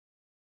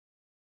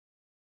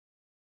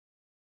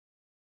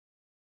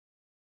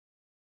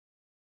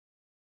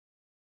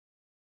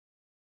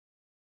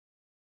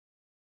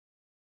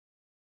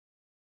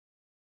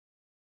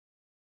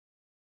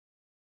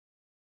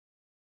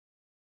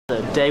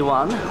Day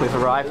one, we've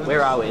arrived.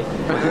 Where are we?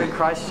 We're in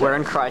Christchurch. We're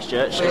in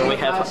Christchurch, and we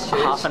have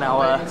half an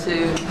hour.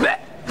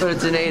 To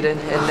Dunedin,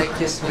 and Nick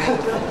just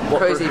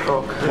crazy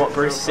talk. What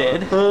Bruce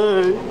said,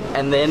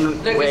 and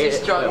then we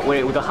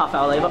got half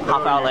hour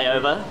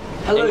layover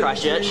in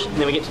Christchurch. And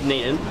then we get to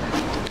Dunedin,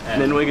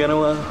 and then we're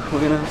gonna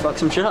fuck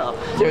some shit up.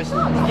 Cheers.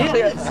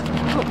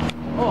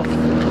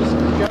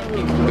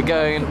 We're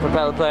going in a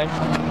propeller plane.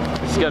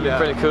 It's gonna be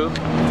pretty cool.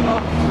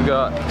 We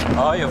got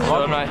you're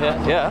vlogging right here.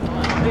 Yeah.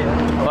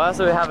 Well, that's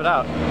what we have it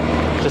out.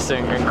 Just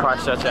in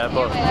Christchurch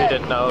Airport. If you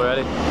didn't know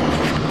already.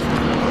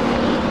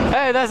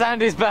 Hey, there's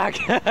Andy's back.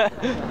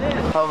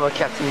 Homo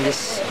Captain,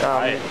 this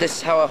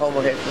is how a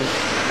homo hit me.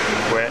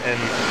 We're in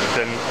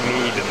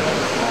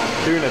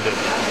Vlog-Dunedin.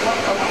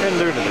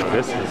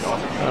 This is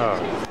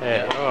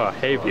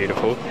hey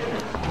beautiful.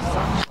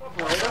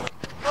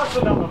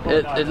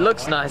 It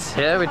looks nice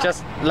here. We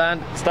just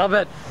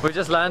We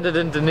just landed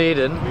in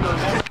Dunedin,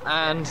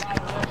 and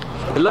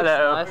it looks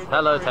nice.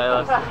 Hello,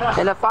 Taylor.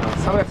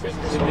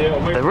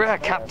 The rare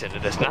captain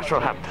in his natural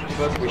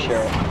habitat. We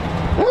share it.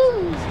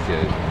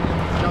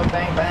 No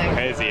bang bang.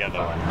 Here's the other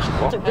one.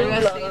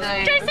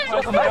 Jason,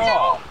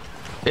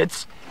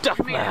 it's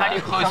Duckman. How do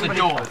you close the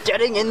door?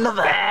 Getting in the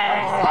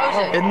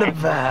van. In the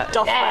van.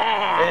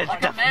 Duckman. It's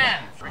Duckman.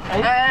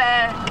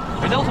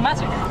 It's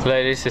automatic.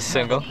 Ladies is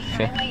single.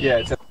 Yeah,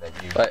 it's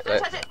Wait.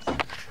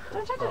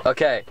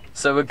 Okay,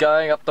 so we're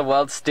going up the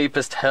world's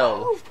steepest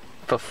hill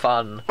for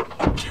fun.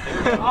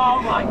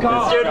 Oh my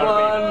god! good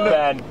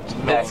one!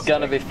 It's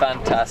gonna be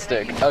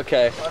fantastic.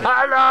 Okay.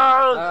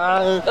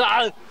 Hello!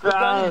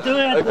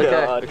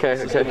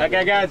 Okay.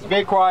 Okay guys,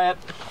 be quiet.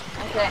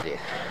 Okay.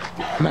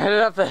 Made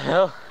it up the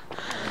hill.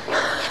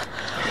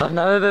 I've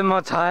never been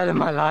more tired in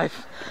my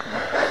life.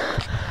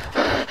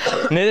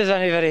 Neither's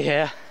anybody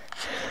here.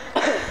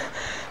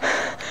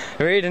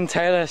 Reed and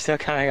Taylor are still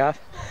coming up.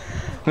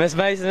 Miss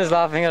Mason is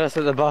laughing at us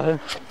at the bottom.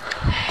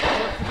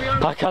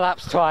 I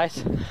collapsed twice.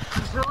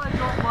 Until I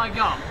dropped my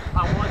gum,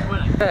 I was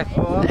winning.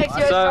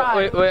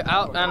 So we're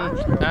out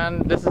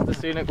and this is the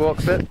scenic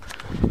walk bit.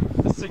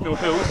 The Signal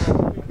Hills.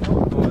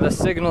 The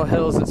Signal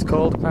Hills it's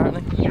called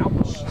apparently.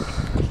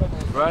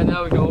 Right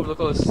now we go over the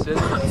close to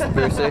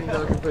Brucey.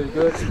 Looking pretty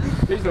good.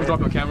 Please don't drop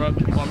your camera on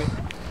me.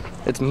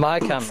 It's my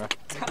camera.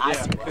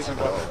 Yeah, please don't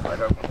drop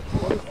it.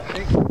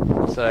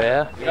 So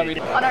yeah.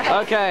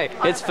 Okay,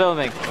 it's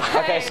filming.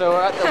 Okay, so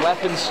we're at the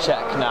weapons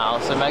check now.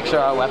 So make sure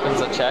our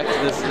weapons are checked.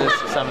 This is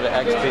some of the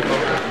ex people.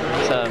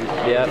 Some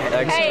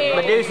ex. Hey,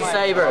 Medusa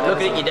Saber, look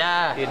at you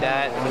die. You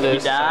die. You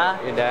die.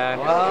 You die.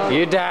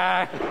 You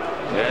die.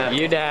 Yeah.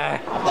 You die.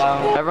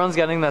 Everyone's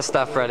getting their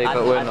stuff ready,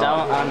 but we're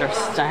not. I don't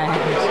understand.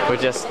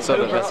 We're just sort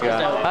of let's go.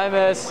 Hi,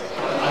 miss.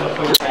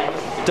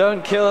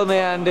 Don't kill me,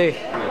 Andy.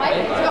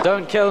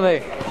 Don't kill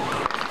me.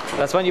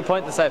 That's when you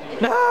point the safe.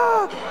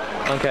 No.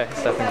 Okay,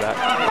 stepping back.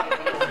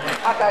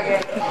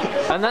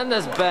 And then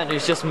there's Ben,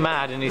 who's just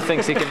mad and he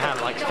thinks he can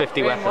have like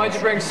 50 weapons. Why'd you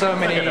bring so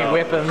many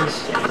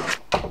weapons?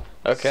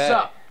 Okay.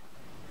 So,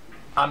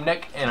 I'm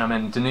Nick and I'm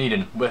in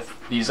Dunedin with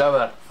these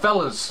other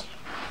fellas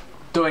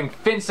doing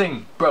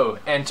fencing, bro.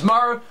 And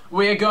tomorrow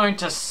we are going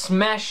to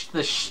smash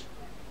the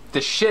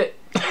shit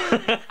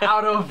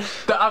out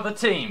of the other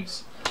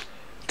teams.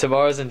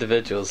 Tomorrow's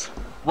individuals.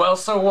 Well,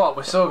 so what?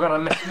 We're still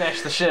gonna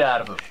smash the shit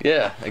out of them.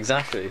 Yeah,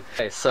 exactly.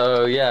 Okay,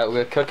 so yeah,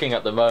 we're cooking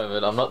at the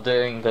moment. I'm not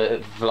doing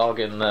the vlog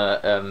in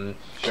the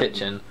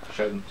kitchen.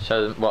 Show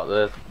them what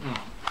the.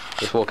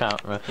 Just walk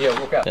out. Right? Yeah,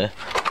 walk out. Yeah.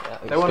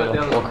 They want to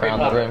walk around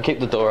the room. Keep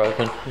the door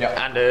open. Yeah.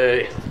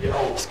 Andy,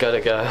 it's gotta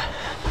go.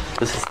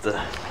 This is the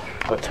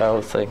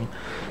hotel thing.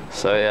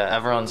 So yeah,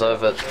 everyone's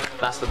over.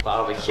 That's the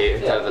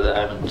barbecue over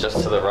there, and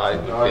just to the right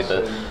would be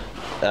the.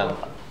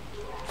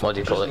 What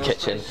do you call it?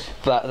 Kitchen.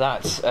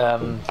 That's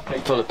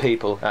full of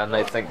people, and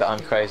they think that I'm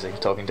crazy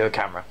talking to a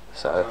camera.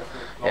 So,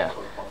 yeah,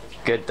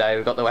 good day.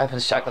 We got the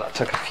weapons check, but that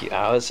took a few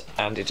hours,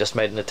 and he just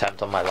made an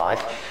attempt on my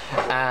life.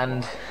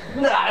 And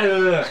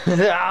No,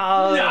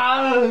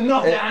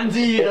 not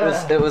Andy.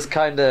 It was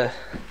kind of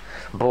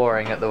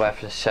boring at the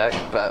weapons check,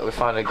 but we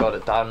finally got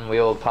it done. We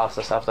all passed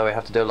the stuff, though we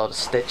have to do a lot of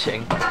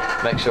stitching,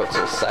 make sure it's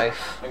all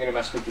safe. I'm gonna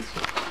mess with this.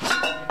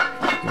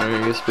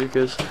 Your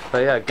speakers.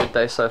 But yeah, good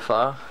day so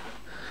far.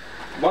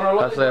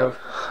 Hopefully,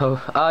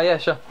 yeah,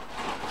 sure.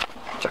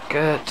 Check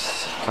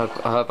it. I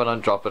hope I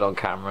don't drop it on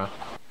camera.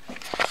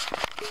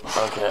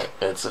 Okay,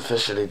 it's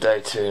officially day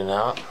 2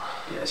 now.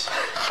 yes.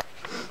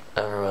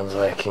 Everyone's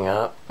waking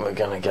up. We're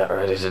gonna get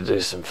ready to do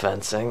some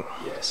fencing.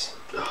 Yes.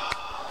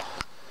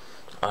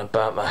 I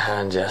burnt my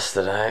hand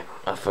yesterday.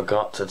 I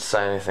forgot to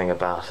say anything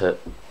about it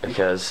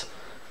because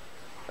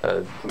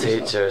a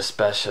teacher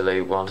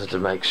especially wanted to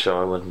make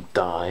sure I wouldn't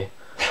die.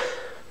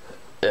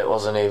 It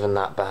wasn't even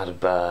that bad a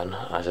burn.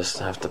 I just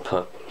have to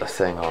put a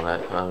thing on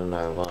it. I don't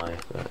know why,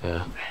 but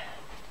yeah.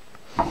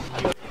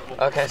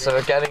 Okay, so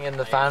we're getting in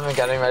the van. We're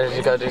getting ready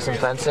to go do some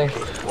fencing.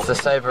 It's a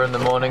Sabre in the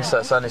morning, so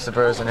it's only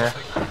Sabre's in here.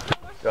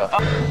 Go.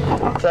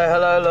 Say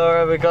hello,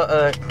 Laura. We got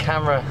a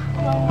camera.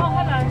 Oh,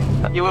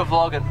 hello. You were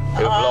vlogging.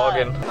 You were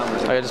vlogging.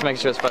 Okay, just make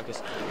sure it's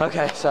focused.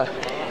 Okay, so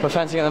we're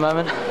fencing at the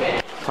moment.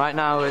 Right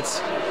now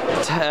it's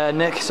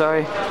Nick,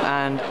 sorry,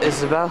 and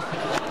Isabel,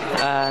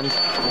 and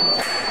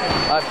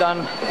I've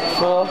done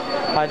 4.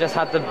 I just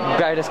had the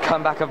greatest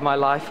comeback of my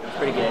life.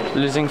 Pretty good.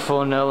 Losing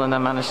 4-0 and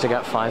then managed to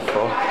get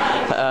 5-4.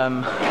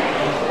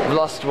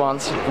 Lost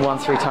once, won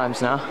 3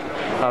 times now.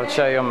 I would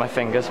show you on my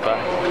fingers, but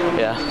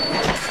yeah.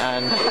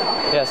 And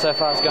yeah, so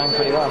far it's going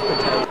pretty well.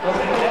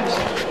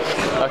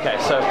 Okay,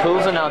 so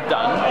pools are now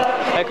done.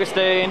 Hey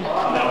Christine,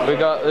 we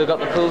got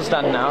the pools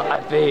done now. I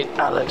beat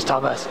Alex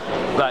Thomas,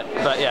 but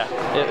yeah,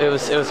 it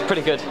was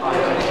pretty good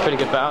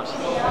bout.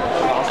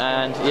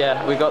 And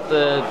yeah, we got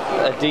the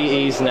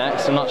DEs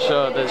next. I'm not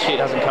sure, the sheet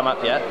hasn't come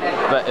up yet,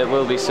 but it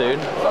will be soon.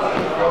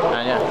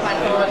 And yeah,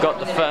 got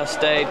the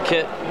first aid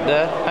kit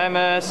there. Hey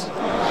Miss.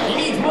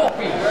 He needs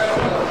morphine.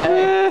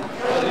 Hey.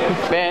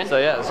 Man. So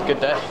yeah, it's a good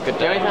day. Good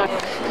day.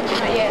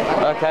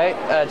 Okay,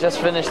 just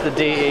finished the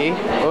DE.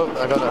 Oh,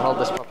 I gotta hold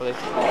this properly.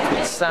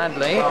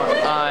 Sadly,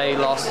 I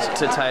lost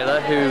to Taylor,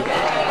 who...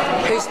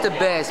 He's the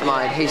best,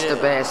 man. He's the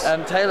best.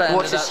 Taylor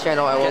Watch this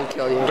channel, I won't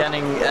kill you.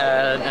 Getting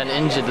an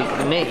injured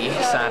knee,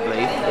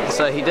 sadly,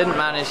 so he didn't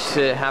manage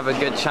to have a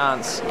good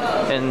chance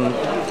in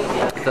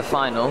the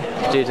final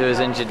due to his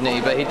injured knee,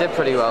 but he did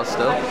pretty well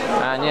still.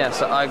 And yeah,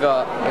 so I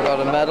got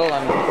a medal.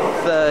 I'm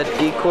 3rd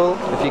equal,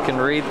 if you can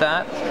read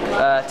that.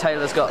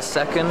 Taylor's got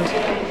 2nd,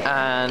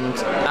 and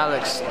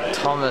Alex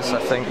Thomas, I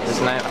think his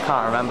name, I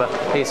can't remember,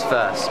 he's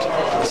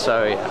 1st.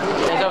 So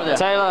yeah.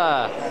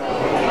 Taylor,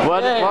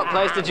 what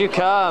place did you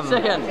come?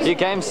 2nd. You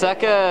came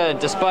 2nd,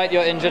 despite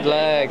your injured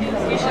leg.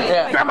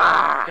 Yeah. Come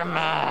on.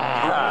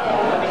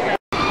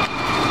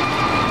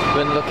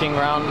 Been looking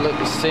around,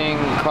 seeing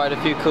quite a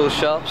few cool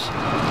shops.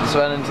 So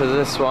went into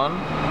this one,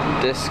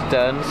 Disc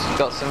Dens,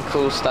 got some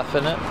cool stuff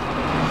in it.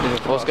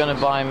 I was going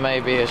to buy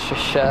maybe a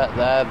shirt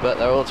there, but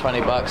they're all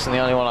 20 bucks, and the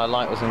only one I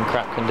liked was in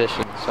crap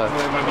condition. So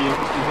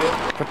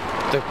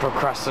the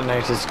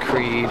Procrastinator's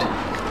Creed.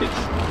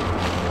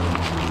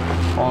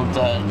 All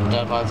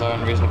deadlines are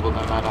unreasonable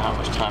no matter how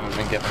much time I've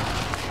been given.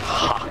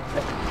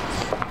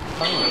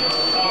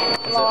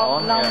 Is it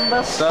on?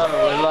 Yeah. So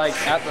we're like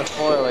at the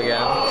foil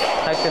again.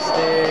 Hi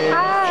Christine.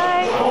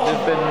 Hi.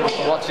 We've been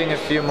watching a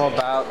few more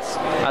bouts.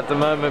 At the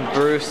moment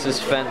Bruce is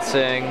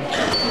fencing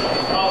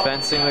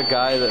the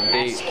guy that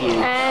beat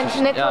And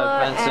Nicola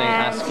fencing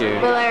and Askew.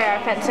 Valeria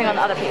are fencing on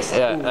the other piece.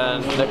 Yeah,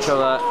 and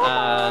Nicola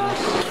and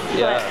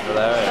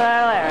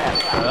Valeria.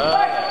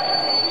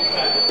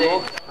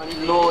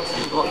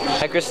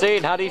 Hey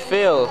Christine, how do you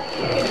feel?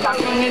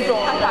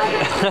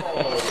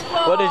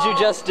 What did you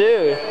just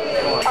do?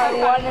 I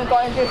won and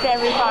got into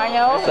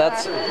semi-finals.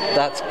 That's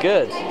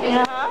good.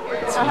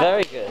 It's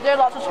very good. There's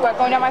lots of sweat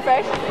going down my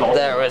face.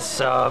 There was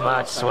so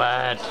much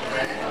sweat.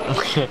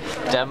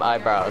 Damn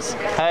eyebrows.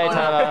 Hey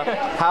Tyler,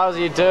 how's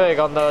you doing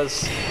on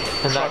those?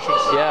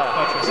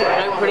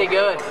 Yeah. Doing pretty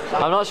good.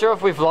 I'm not sure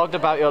if we vlogged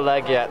about your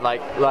leg yet,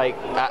 like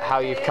at how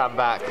you've come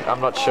back. I'm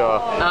not sure.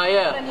 Oh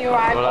yeah.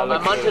 I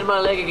munted my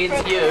leg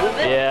against you.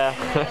 Yeah.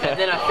 And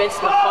then I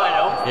fenced the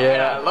final. Yeah.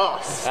 And I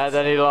lost. And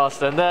then he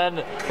lost, and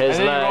then his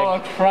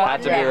leg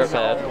had to be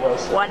repaired.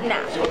 What an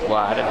asshole.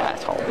 What an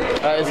asshole.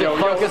 Is it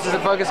focus? Is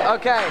it focus?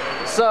 Okay,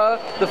 so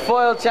the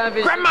foil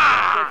championship, the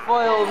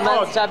foil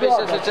men's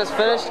championships has just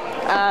finished,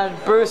 and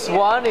Bruce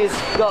won. He's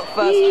got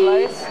 1st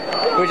place.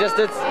 We just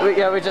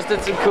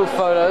did some cool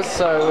photos,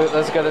 so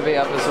that's going to be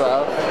up as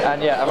well.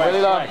 And yeah, I'm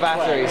really low on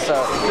battery,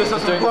 so just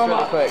doing this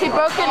really quick. He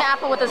broke an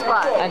apple with his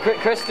butt. And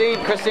Christine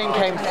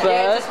came 3rd.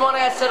 Yeah, this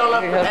morning I sat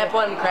on an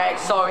apple and cracked.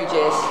 Sorry,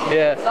 Jess.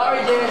 Yeah.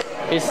 Sorry, Jess.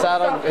 He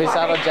sat on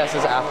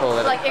Jess's apple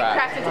and Like it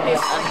cracked. It cracked into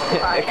pieces.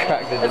 It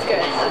cracked into That's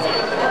good.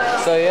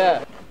 So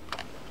yeah.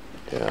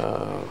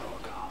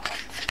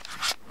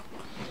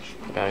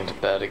 Going to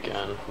bed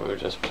again. We were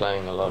just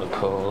playing a lot of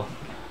pool,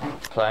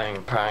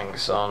 playing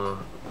pranks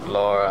on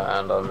Laura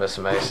and on Miss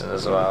Mason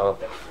as well,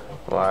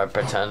 where I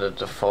pretended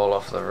to fall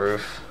off the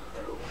roof.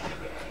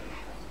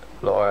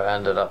 Laura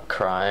ended up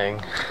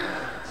crying.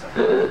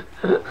 It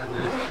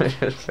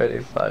was pretty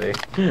funny.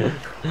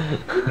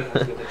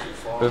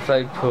 We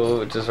played pool,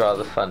 which is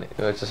rather fun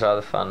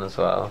as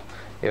well.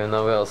 Even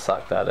though we all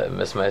sucked at it,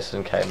 Miss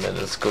Mason came in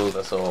and schooled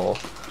us all.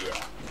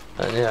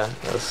 And yeah,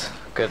 it was a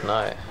good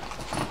night.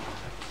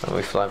 And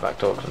we fly back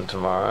to Auckland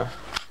tomorrow.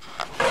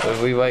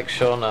 We wake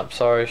Sean up.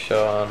 Sorry,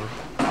 Sean.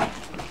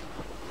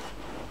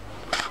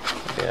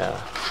 Yeah.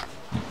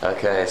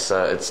 Okay,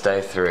 so it's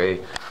day 3.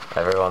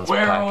 Everyone's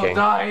We're packing.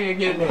 all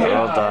dying in here. We're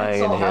all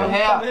dying in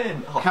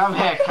here. Come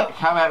here,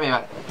 come at me,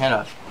 mate.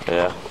 Hello.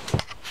 Yeah.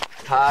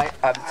 Hi,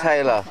 I'm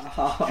Taylor.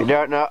 If you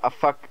don't know, I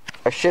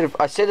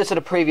said this in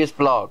a previous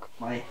vlog.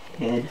 My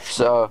head.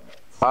 So,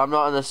 I'm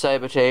not in the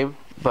Sabre team,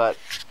 but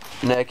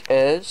Nick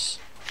is,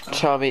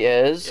 Tommy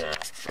is,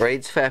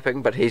 Reed's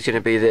fapping, but he's gonna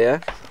be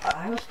there.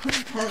 I was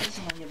putting pants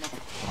on your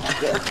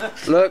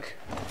mouth. Look,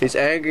 he's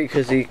angry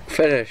because he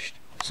finished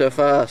so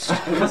fast.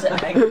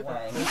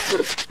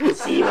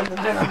 See you in the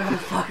middle,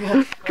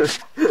 motherfucker.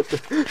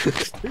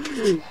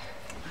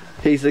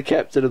 He's the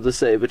captain of the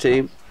Sabre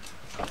team.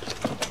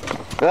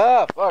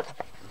 Ah, fuck.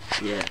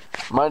 Yeah.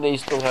 My knee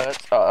still hurts.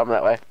 Oh, I'm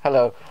that way.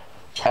 Hello.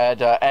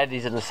 And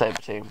Andy's in the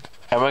Sabre team.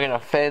 And we're gonna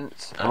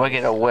fence, and we're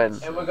gonna win.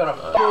 And we're gonna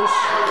push.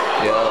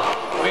 Yeah.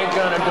 We're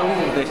gonna do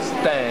this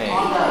thing.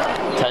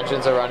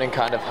 Tensions are running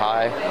kind of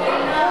high.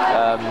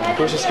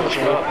 We've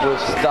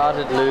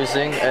started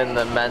losing in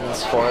the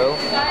men's foil.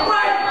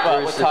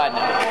 But we're tied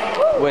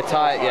now. We're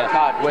tied, yeah.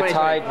 Tied. We're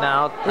tied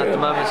now. At the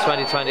moment it's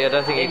 2020. I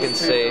don't think you can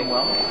see.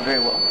 Very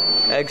well.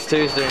 Eggs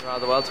 2's doing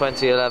rather well,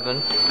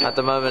 2011. At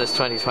the moment it's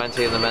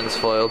 2020 in the men's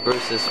foil.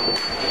 Bruce is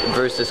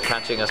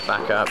catching us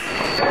back up.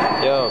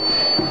 Yo.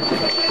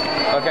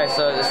 Okay,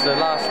 so it's the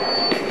last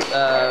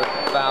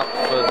bout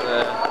for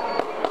the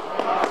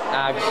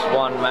Ags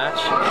 1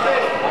 match.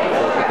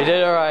 You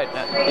did alright.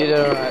 You did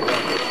alright.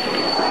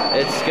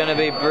 It's gonna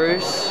be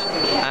Bruce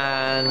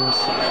and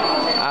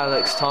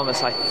Alex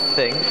Thomas, I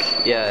think.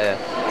 Yeah.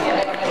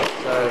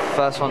 So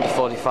first one to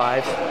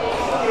 45.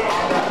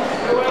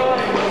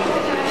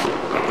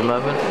 The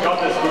moment.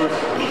 Got this, Bruce.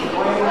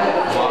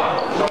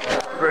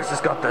 Bruce has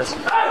got this.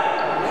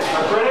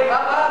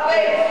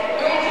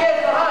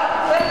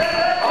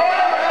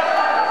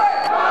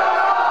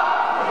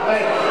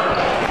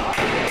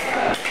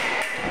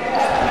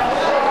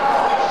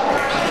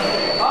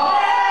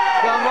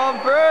 Come on,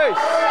 Bruce!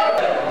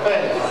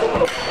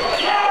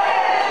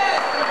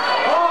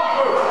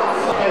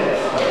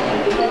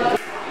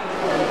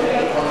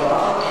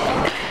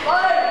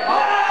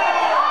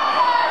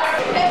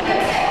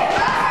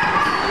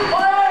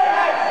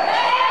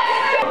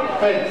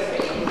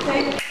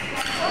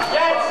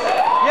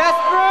 Yes,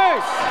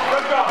 Bruce!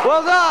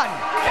 Well done!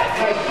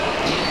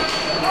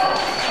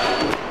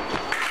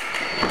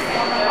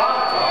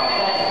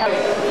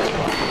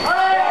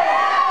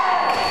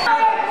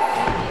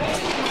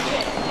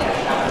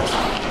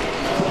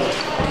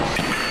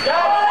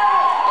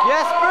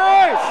 Yes,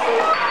 Bruce!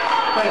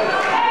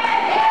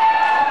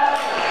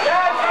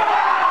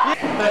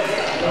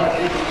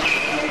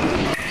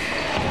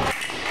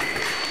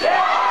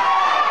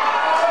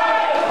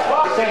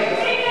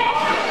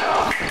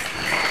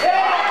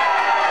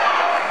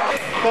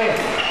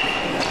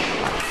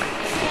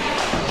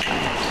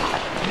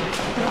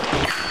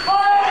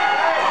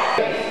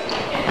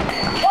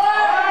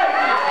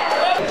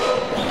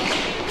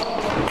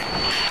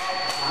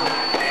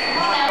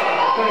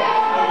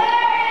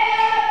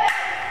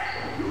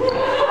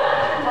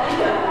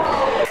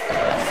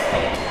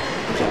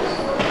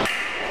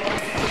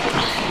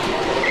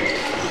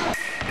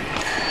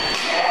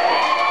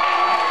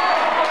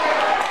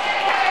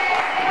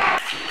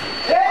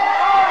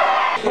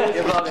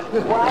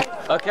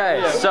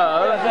 Okay,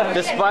 so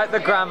despite the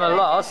grammar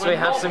loss, we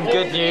have some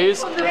good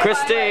news.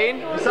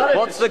 Christine,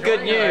 what's the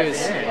good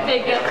news?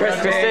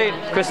 Christine,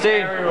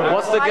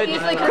 what's the good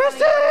news?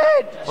 Christine!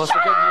 What's the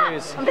good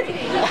news?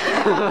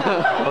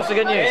 What's the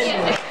good news?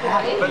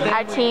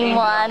 Our team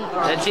won.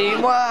 The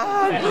team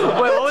won! Wait,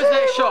 what was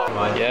that shot?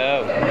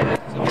 Yeah.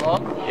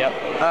 Yep.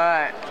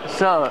 Alright,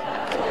 so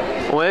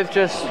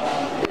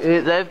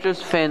they've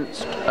just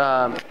fenced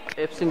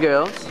Epsom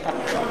girls.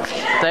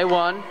 They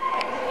won.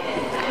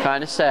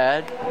 Kinda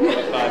sad.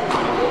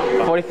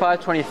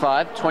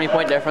 45-25,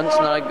 20-point difference,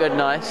 not a good,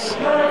 nice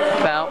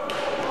bout.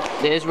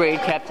 There's Reed,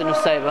 captain of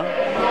Sabre.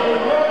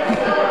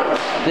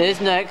 There's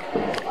Nick,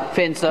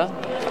 fencer.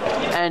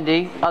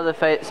 Andy, other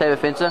Sabre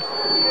fencer.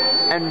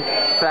 And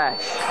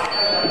Flash.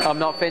 I'm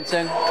not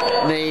fencing,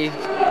 the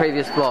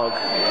previous vlog.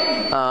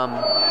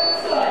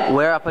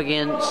 We're up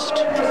against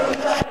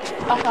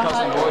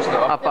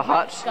Upper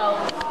Hut,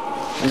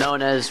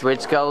 known as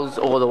Red Skulls,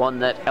 or the one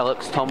that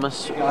Alex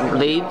Thomas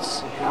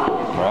leads.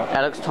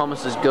 Alex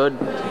Thomas is good.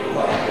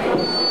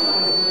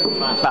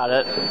 About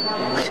it.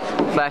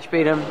 Flash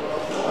beat him.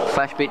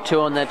 Flash beat 2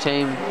 on their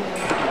team.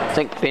 I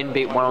think Ben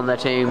beat 1 on their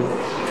team.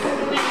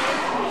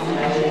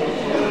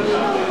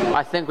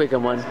 I think we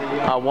can win.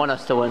 I want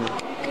us to win.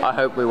 I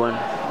hope we win.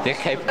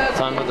 Okay,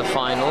 time of the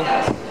final.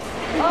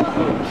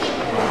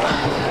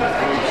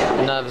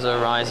 Nerves are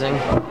rising.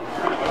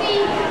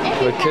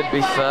 We could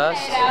be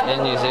first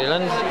in New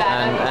Zealand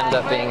and end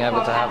up being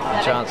able to have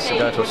a chance to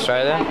go to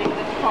Australia.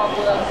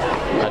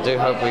 I do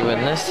hope we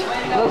win this.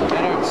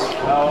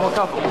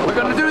 We're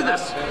gonna do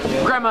this!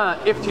 Grammar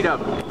FT'd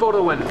up for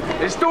the win.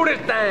 Let's do this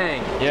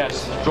thing!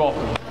 Yes, drop.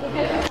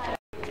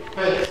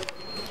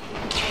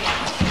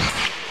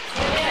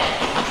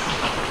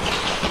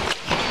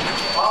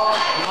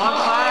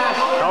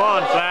 Come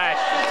on, Flash.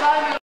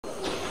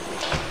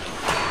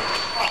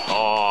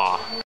 Oh.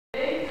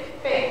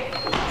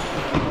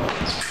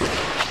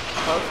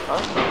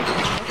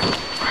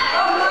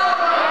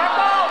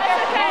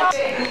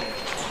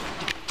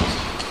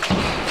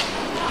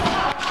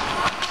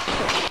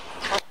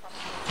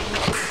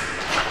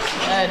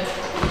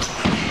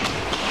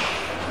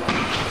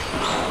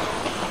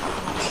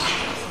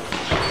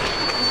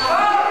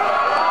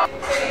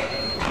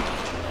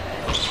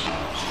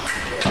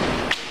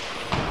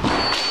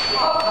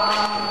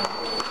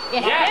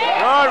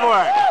 Good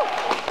work.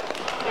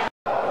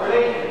 Good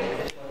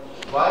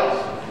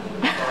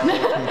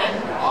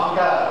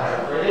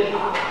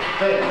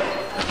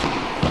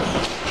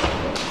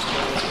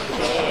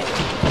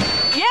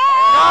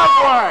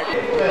work.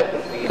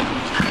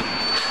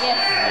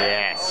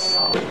 Yes.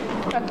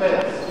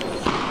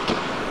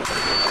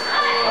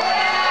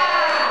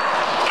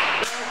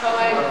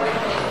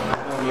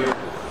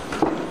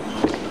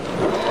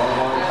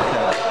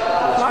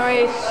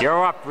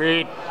 You're up,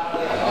 Reed.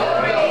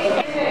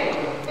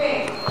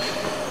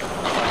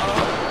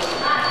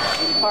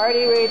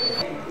 Party, Reed.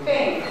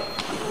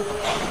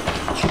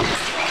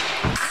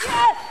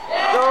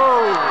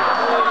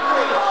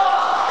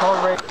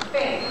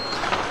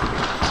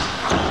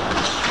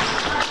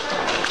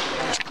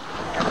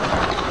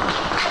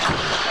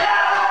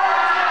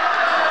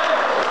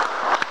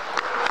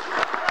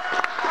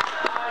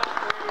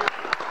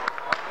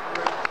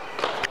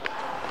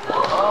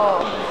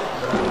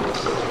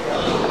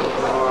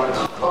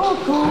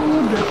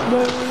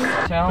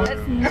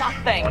 That's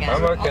nothing.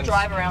 I'll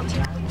drive around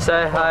town.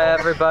 Say hi,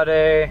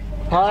 everybody.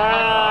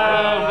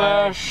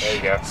 Hi. There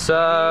you go.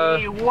 So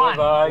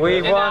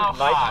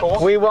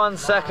we won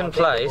second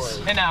place,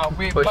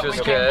 which was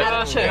good.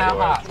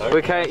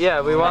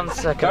 We won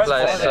second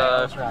place.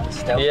 So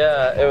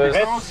yeah, it was.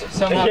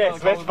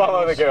 Yes, let's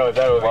follow the girls.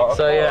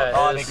 So yeah,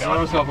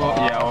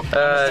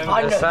 it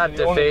was a sad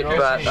defeat,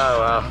 but oh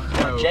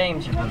well.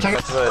 James,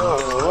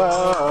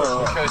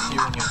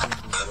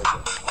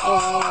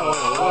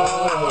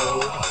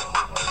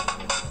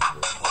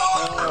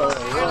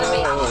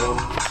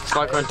 It's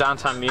like we're in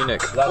downtown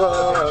Munich. Beach is a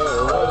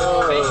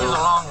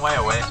long way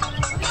away.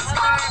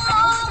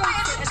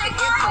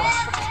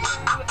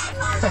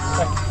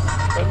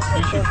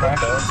 You should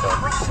practice.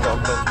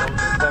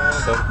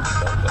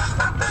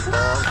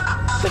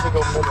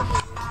 Typical minute.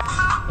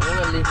 I'm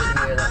gonna leave it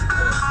here.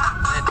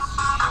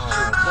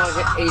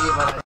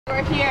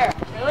 We're here.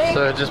 Really? So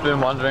I've just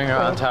been wandering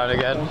around town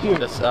again,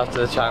 just after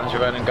the challenge. We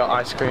went and got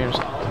ice creams,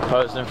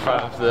 posed in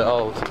front of the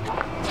old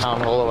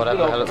town hall or whatever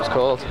the hell it was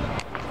called.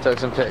 Took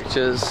some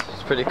pictures,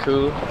 it's pretty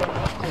cool.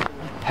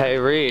 Hey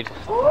Reed,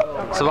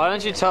 so why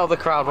don't you tell the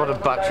crowd what a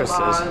buttress is?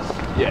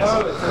 Yes.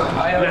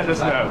 Let us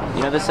know.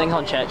 you know this thing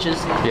on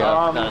churches?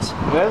 Yeah. Nice.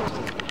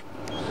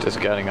 Just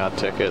getting our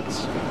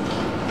tickets.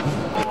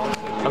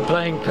 I'm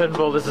playing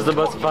pinball, this is the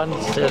most fun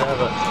shit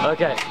ever.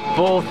 Okay,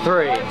 ball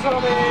 3.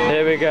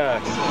 Here we go.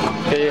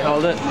 Can you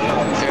hold it?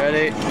 You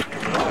ready?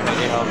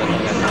 Can you hold it?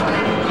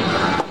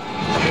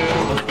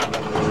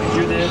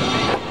 You did.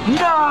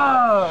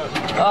 No!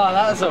 Oh,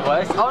 that was a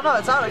waste. Oh no,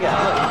 it's out again.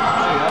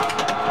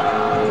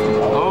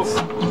 Look.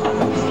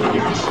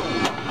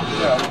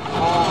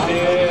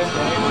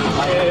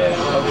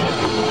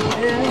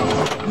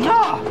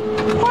 No!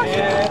 What?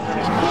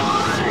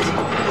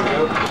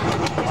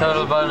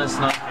 Total bonus,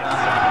 not.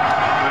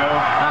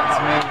 That's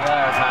me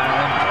there,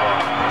 Simon.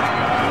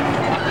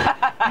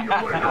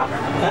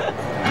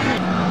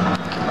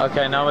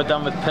 Okay, now we're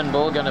done with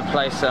pinball. Gonna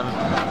play some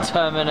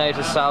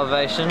Terminator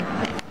Salvation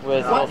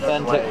with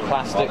authentic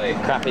plastic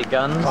crappy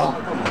guns.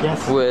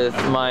 Yes. With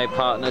my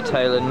partner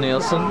Taylor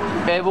Nielsen.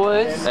 Hey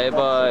boys. Hey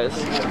boys.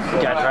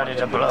 Get ready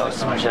to blow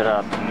some shit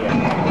up.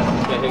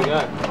 Okay, here we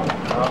go.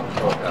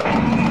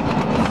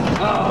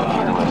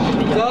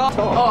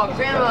 Oh,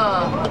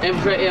 Grandma!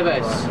 Emperor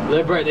Airbus.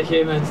 Liberate the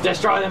humans.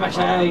 Destroy the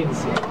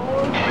machines.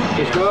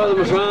 Destroy the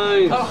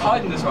machines. Oh,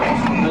 hide in this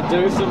one.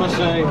 Reduce the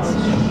machines.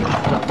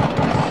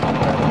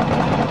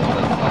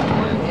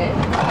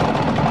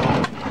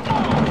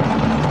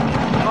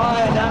 Oh,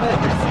 damn it.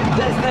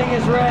 This thing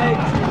is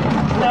rigged.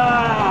 No.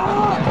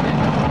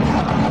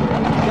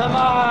 Come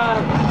on.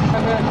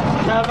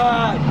 Come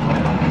on.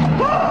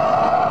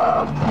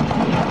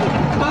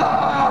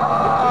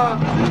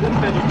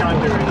 Then you can't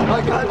do it.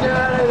 I can't do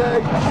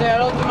anything. Say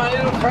hello to my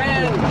little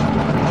friend.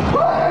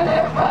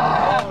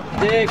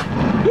 Dig.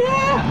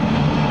 Yeah.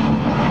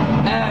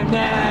 Oh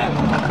no.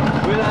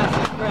 We lost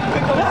his friend.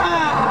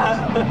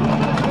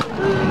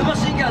 The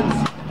machine guns.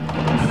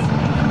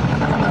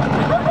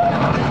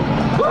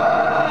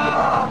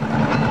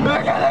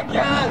 We're gonna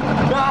kill it.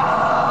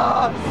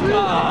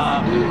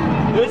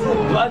 This is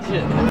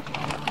budget.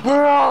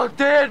 We're all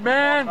dead,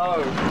 man.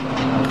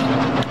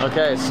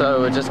 Okay,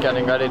 so we're just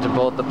getting ready to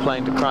board the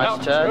plane to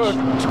Christchurch.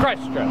 To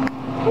Christchurch.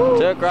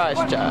 To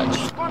Christchurch.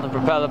 The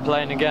propeller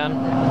plane again.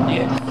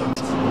 Yeah.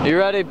 You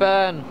ready,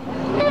 Ben?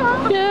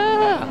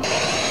 Yeah.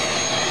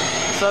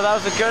 So that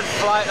was a good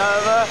flight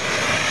over.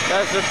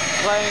 There's the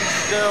plane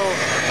still,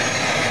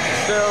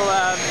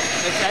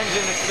 its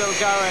engine is still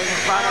going in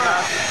front of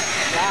us.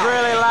 It's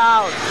really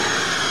loud.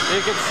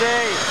 You can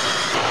see.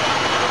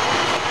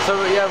 So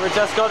yeah, we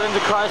just got into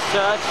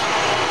Christchurch.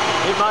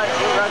 You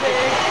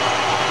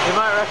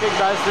might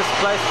recognize this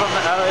place from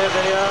the earlier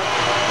video.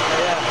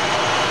 Yeah.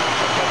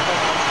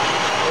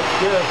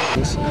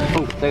 It's good.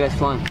 Oh, that guy's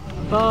flying.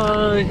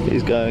 Bye.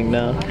 He's going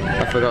now.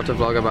 I forgot to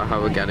vlog about how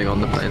we're getting on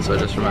the plane, so I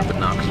just remembered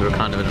now because we were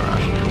kind of in a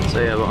rush. So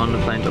yeah, we're on the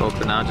plane to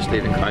Auckland now, just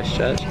leaving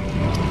Christchurch.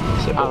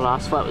 So, Our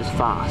last flight was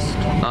fast.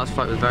 last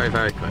flight was very,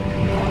 very quick.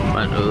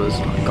 When it was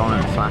gone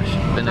in a flash.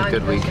 Been a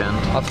good weekend.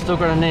 I've still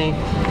got a knee.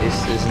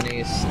 His knee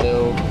is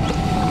still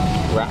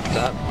wrapped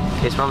up.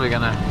 He's probably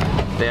gonna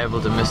be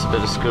able to miss a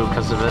bit of school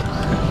because of it.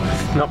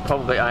 Not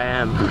probably, I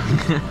am.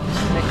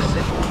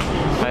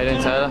 How you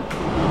doing, Taylor?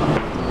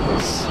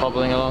 Just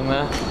hobbling along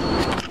there.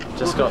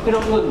 Just got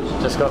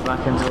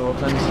back into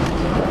Auckland.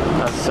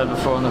 As I said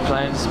before on the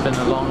plane, it's been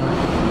a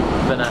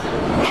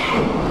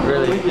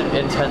really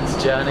intense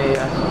journey.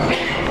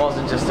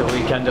 wasn't just a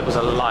weekend, it was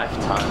a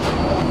lifetime.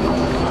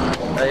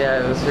 But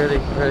yeah, it was really,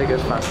 really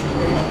good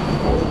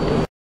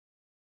fun.